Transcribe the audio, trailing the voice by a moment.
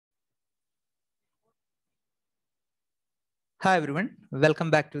Hi everyone,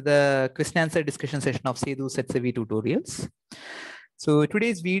 welcome back to the question answer discussion session of Sedu Setsevi tutorials. So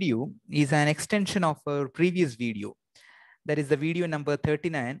today's video is an extension of our previous video. That is the video number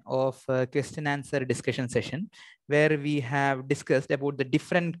 39 of question answer discussion session, where we have discussed about the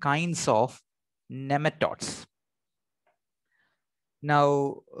different kinds of nematodes.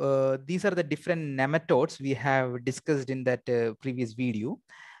 Now, these are the different nematodes we have discussed in that previous video.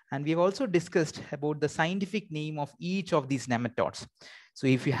 And we've also discussed about the scientific name of each of these nematodes. So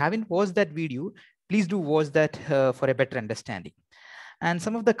if you haven't watched that video, please do watch that for a better understanding. And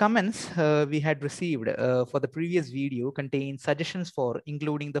some of the comments we had received for the previous video contain suggestions for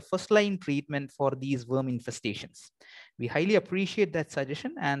including the first line treatment for these worm infestations. We highly appreciate that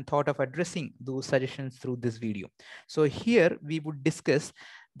suggestion and thought of addressing those suggestions through this video. So here we would discuss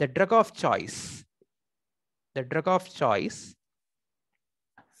the drug of choice. The drug of choice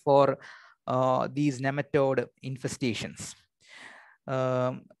for these nematode infestations.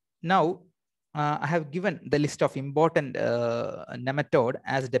 Now, I have given the list of important nematode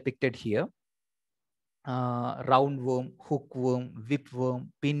as depicted here. Roundworm, hookworm, whipworm,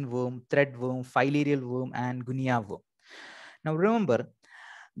 pinworm, threadworm, filarial worm, and guinea worm. Now remember,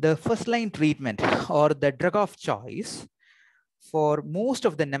 the first line treatment or the drug of choice for most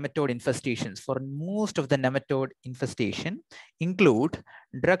of the nematode infestation, include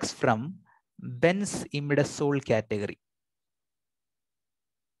drugs from benzimidazole category.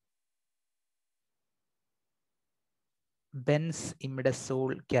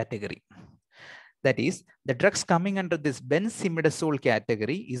 Benzimidazole category. That is, the drugs coming under this benzimidazole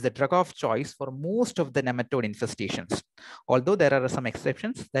category is the drug of choice for most of the nematode infestations. Although there are some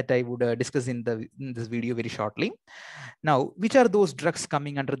exceptions that I would discuss in this video very shortly. Now, which are those drugs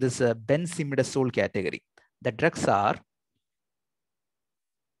coming under this benzimidazole category? The drugs are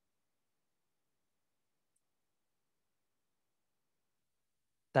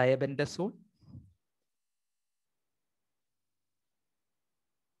thiabendazole,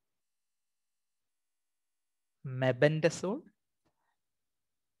 mebendazole,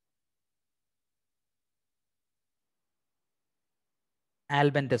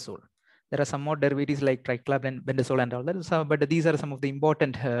 albendazole. There are some more derivatives like triclabendazole and all that, but these are some of the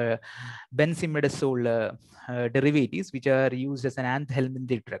important benzimidazole derivatives which are used as an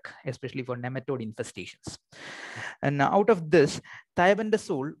anti-Helminths drug, especially for nematode infestations. And out of this,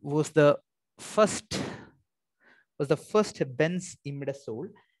 thiabendazole was the first benzimidazole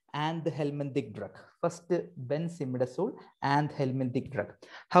and the Helminths drug. First benzimidazole and Helminths drug.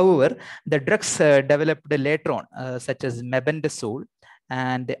 However, the drugs developed later on, such as mebendazole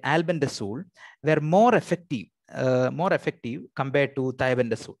and albendazole, were more effective compared to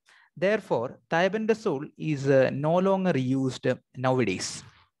thiabendazole. Therefore, thiabendazole is no longer used nowadays.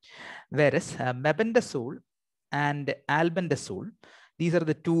 Whereas mebendazole and albendazole, these are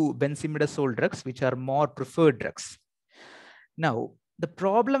the two benzimidazole drugs which are more preferred drugs. Now, the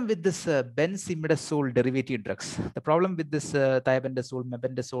problem with this benzimidazole derivative drugs, the problem with this thiabendazole,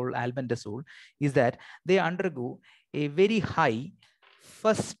 mebendazole, albendazole is that they undergo a very high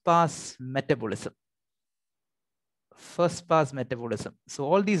first pass metabolism. So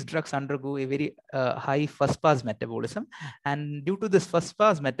all these drugs undergo a very high first pass metabolism, and due to this first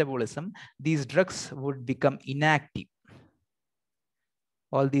pass metabolism, these drugs would become inactive.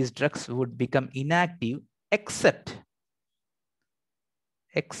 All these drugs would become inactive except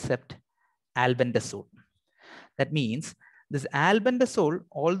albendazole. That means this albendazole,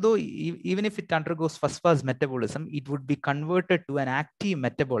 although even if it undergoes first pass metabolism, it would be converted to an active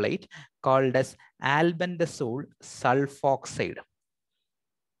metabolite called as albendazole sulfoxide.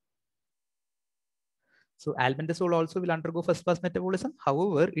 So albendazole also will undergo first pass metabolism.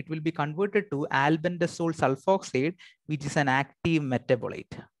 However, it will be converted to albendazole sulfoxide, which is an active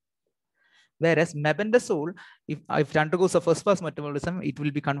metabolite. Whereas mebendazole, if it undergoes a first pass metabolism, it will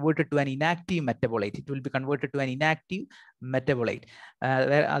be converted to an inactive metabolite.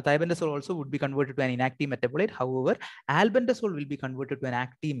 Where thiabendazole also would be converted to an inactive metabolite. However, albendazole will be converted to an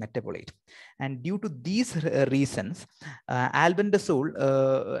active metabolite. And due to these reasons, albendazole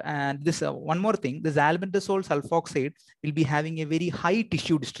and this one more thing, this albendazole sulfoxide will be having a very high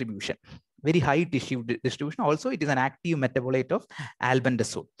tissue distribution. Also, it is an active metabolite of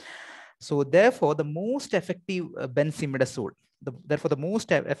albendazole. So therefore, the most effective benzimidazole, the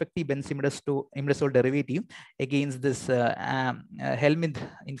most effective benzimidazole derivative against this Helminth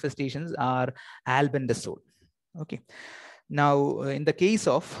infestations are albendazole. Okay. Now, in the case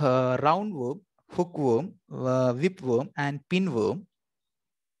of roundworm, hookworm, whipworm, and pinworm,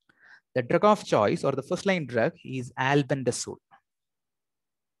 the drug of choice or the first line drug is albendazole.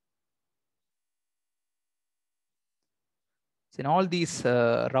 So in all these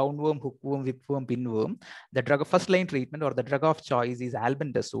roundworm, hookworm, whipworm, pinworm, the drug of first line treatment or the drug of choice is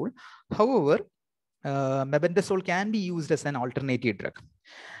albendazole. However, mebendazole can be used as an alternative drug.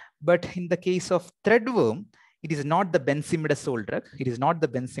 But in the case of threadworm, it is not the benzimidazole drug. It is not the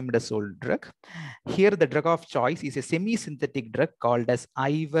benzimidazole drug. Here, the drug of choice is a semi-synthetic drug called as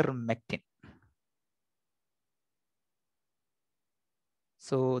ivermectin.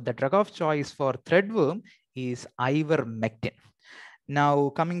 So the drug of choice for threadworm is ivermectin. Now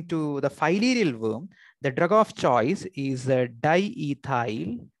coming to the filarial worm, the drug of choice is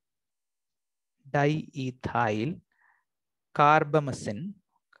diethyl carbamazine.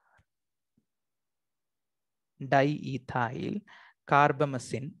 Diethyl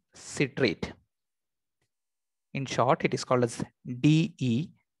carbamazine citrate. In short, it is called as DECC.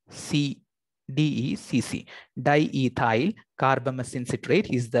 Diethyl carbamazine citrate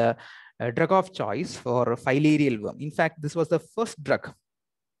is the drug of choice for filarial worm. In fact, this was the first drug.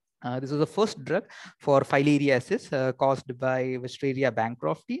 This was the first drug for filariasis caused by Wisteria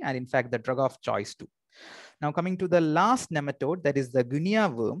bancrofti, and in fact, the drug of choice too. Now, coming to the last nematode, that is the guinea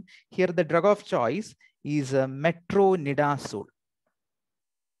worm. Here, the drug of choice is metronidazole.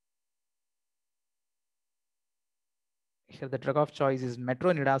 Here, the drug of choice is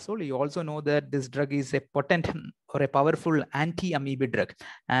metronidazole. You also know that this drug is a potent or a powerful anti-amoebic drug,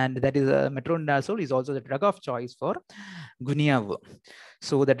 and that is metronidazole is also the drug of choice for guinea worm.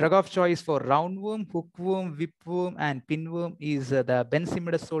 So the drug of choice for roundworm, hookworm, whipworm, and pinworm is the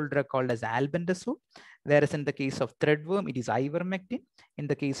benzimidazole drug called as albendazole. Whereas in the case of threadworm, it is ivermectin. In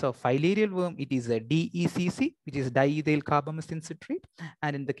the case of filarial worm, it is a DECC, which is diethyl carbamazine citrate.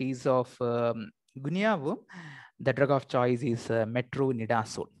 And in the case of guinea worm, the drug of choice is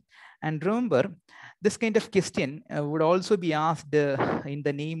metronidazole. And remember, this kind of question would also be asked in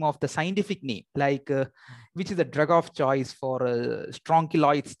the name of the scientific name, like which is the drug of choice for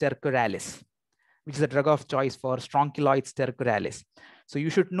Strongyloides stercoralis, which is the drug of choice for Strongyloides stercoralis. So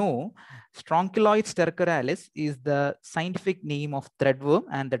you should know Strongyloides stercoralis is the scientific name of threadworm,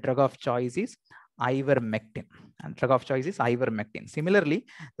 and the drug of choice is ivermectin. And drug of choice is ivermectin. Similarly,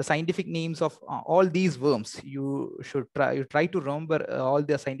 the scientific names of all these worms, you should try to remember all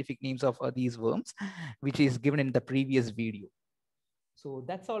the scientific names of these worms, which is given in the previous video. So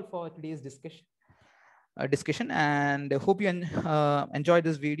that's all for today's discussion, and I hope you enjoyed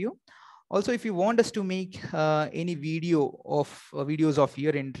this video. Also, if you want us to make any videos of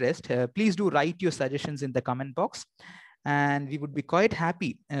your interest, please do write your suggestions in the comment box, and we would be quite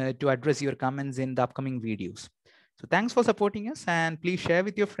happy to address your comments in the upcoming videos. So thanks for supporting us, and please share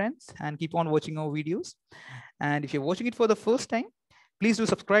with your friends and keep on watching our videos. And if you're watching it for the first time, please do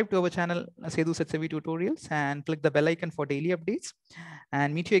subscribe to our channel, Sethu Setsavi Tutorials, and click the bell icon for daily updates.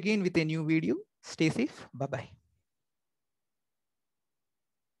 And meet you again with a new video. Stay safe. Bye-bye.